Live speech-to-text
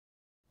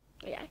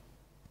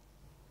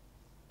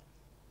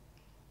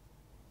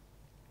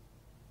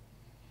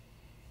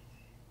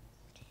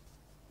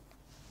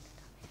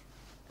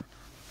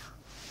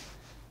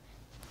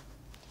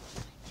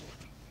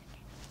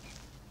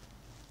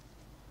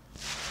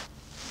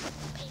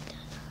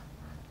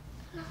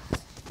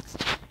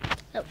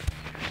Oh.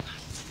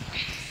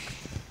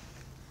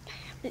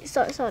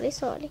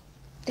 Sorry.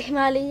 ဒီမ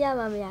လေးရ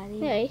ပါမရသေး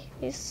Hey,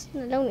 it's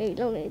လုံးနေ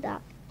တာ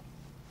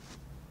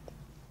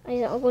အဲ့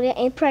တော့ကိုရဲ့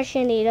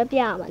impression တွေတော့ပြ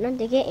ရမှာနော်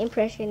တကယ်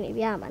impression တွေ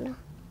ပြရမှာနော်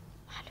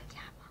ဘာလို့ပြ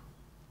မှာ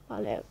ဘာ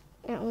လဲ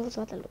အောင်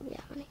ဆိုတယ်လို့ပြရ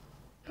မှာလေ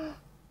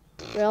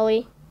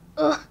Really?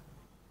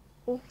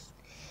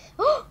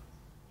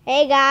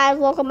 Hey guys,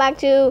 welcome back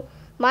to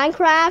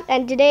Minecraft,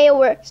 and today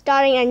we're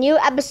starting a new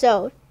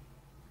episode.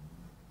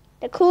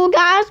 The Cool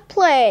Guys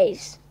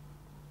Plays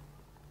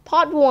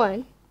Part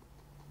 1.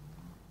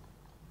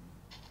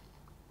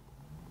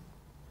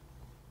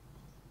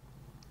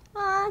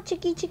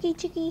 Chicky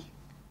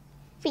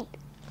Feet.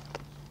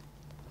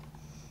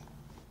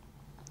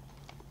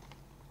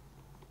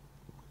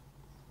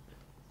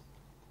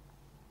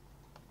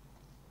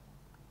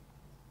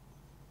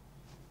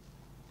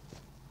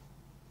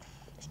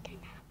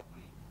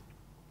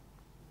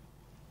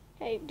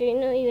 Hey, do you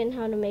know even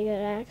how to make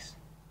an axe?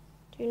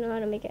 Do you know how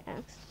to make an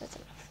axe? That's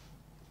enough.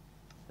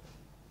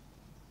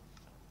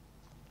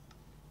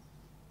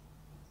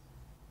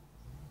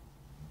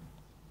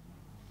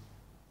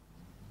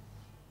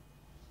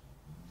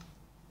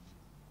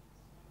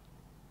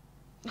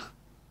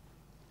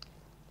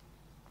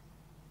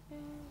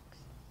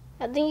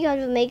 I think you have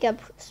to make a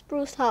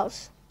spruce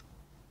house.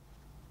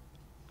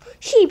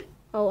 Sheep!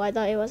 Oh, I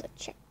thought it was a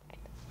chicken.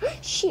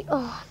 Sheep!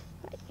 Oh,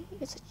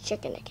 it's a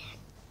chicken again.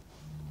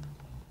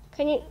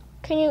 Can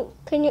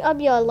you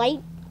up your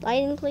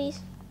lighting,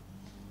 please?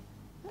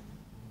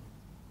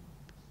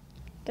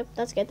 Yep,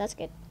 that's good. That's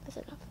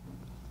enough.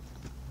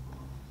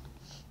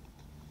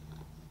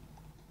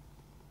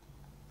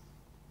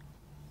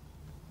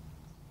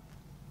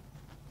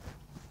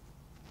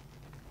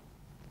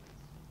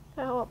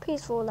 Oh,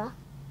 peaceful lah.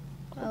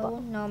 Oh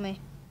no me.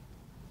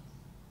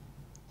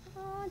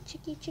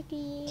 Chicky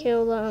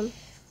Kill them.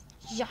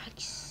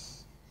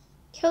 Yikes.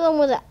 Kill them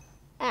with an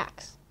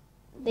axe.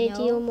 They No.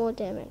 deal more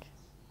damage.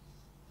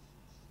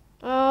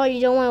 Oh,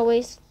 you don't want to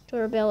waste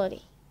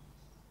durability.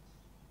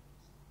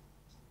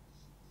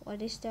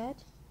 What is that?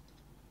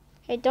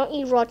 Hey, don't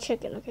eat raw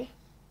chicken, okay?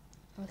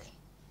 Okay.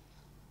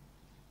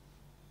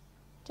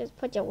 Just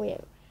put your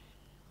weight.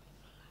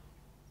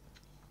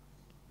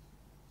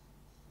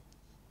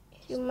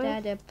 Is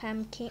that a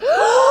pumpkin?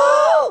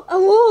 A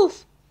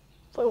wolf!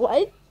 For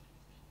what?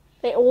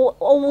 Wait, a wolf?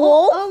 A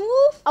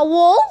wolf? A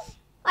wolf?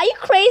 Are you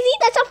crazy?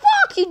 That's a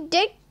fox, you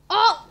dick!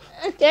 Oh!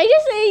 Did I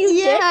just say you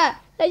dick? Yeah.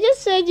 I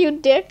just said you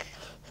dick.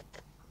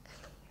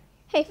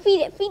 Hey,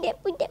 feed it.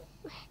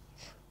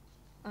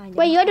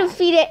 Wait, you have to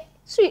feed it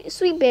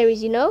sweet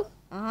berries, you know?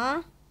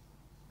 Uh-huh.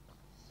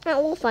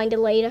 We'll find it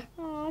later.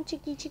 Oh,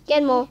 chicky.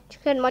 Get more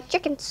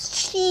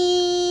chickens.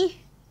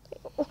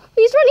 Oh,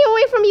 he's running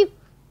away from you.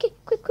 Okay,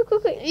 quick. Kill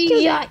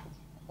him. Yeah.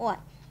 What?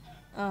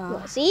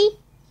 Well, see?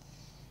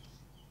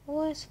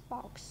 Where's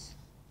fox?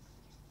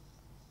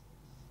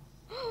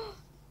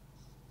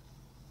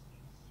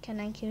 Can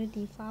I kill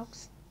the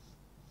fox?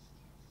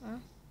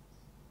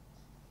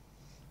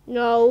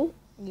 No.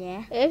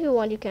 Yeah. If you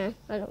want, you can.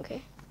 I don't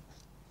care.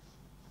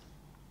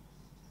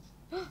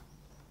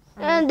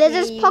 And this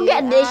is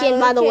Pocket Edition,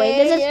 by the way.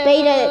 This is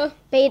beta.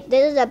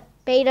 This is a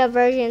beta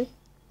version.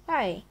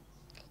 Hi.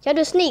 You have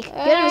to sneak. You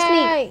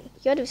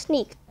have to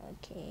sneak.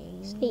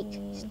 Okay.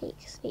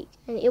 Sneak.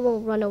 And it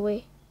won't run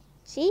away.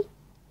 See?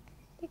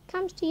 It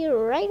comes to you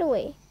right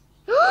away.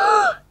 He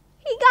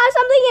got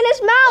something in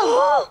his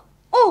mouth.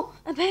 Oh,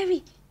 a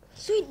berry.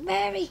 Sweet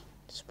berry.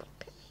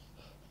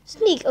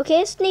 Sneak,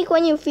 okay? Sneak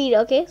when you feed,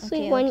 okay?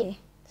 Okay.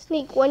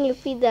 Sneak when you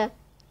feed the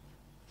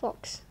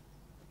fox.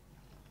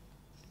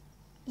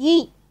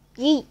 Yeet.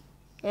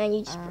 And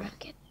you just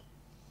broke it.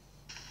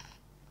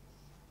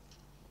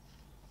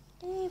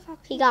 Hey,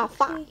 Foxy. He got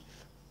 5.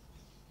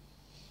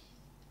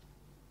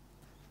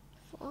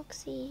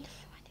 Foxy.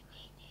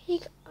 He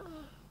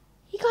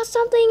got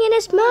something in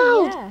his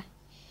mouth. Yeah.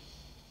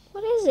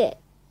 What is it?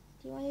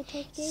 Do you want to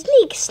take this?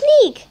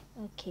 Sneak.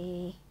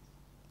 Okay.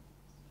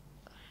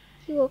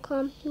 He will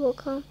come.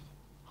 Okay.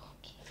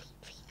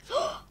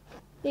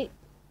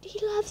 He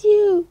loves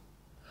you.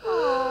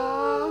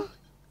 Aww.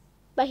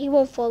 But he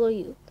won't follow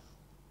you.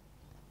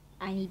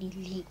 I need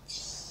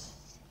leaves.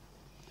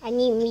 I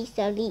need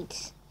Mr.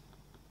 Leeds.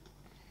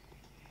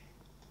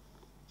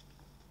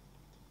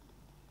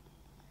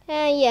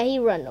 And yeah, he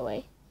ran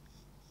away.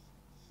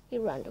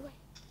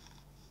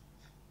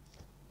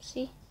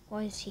 See?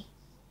 Where is he?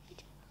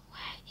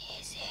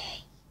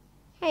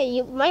 Hey,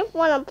 you might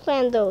want to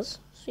plant those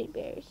sweet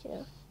berries, you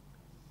know.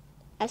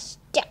 A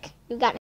stick. You got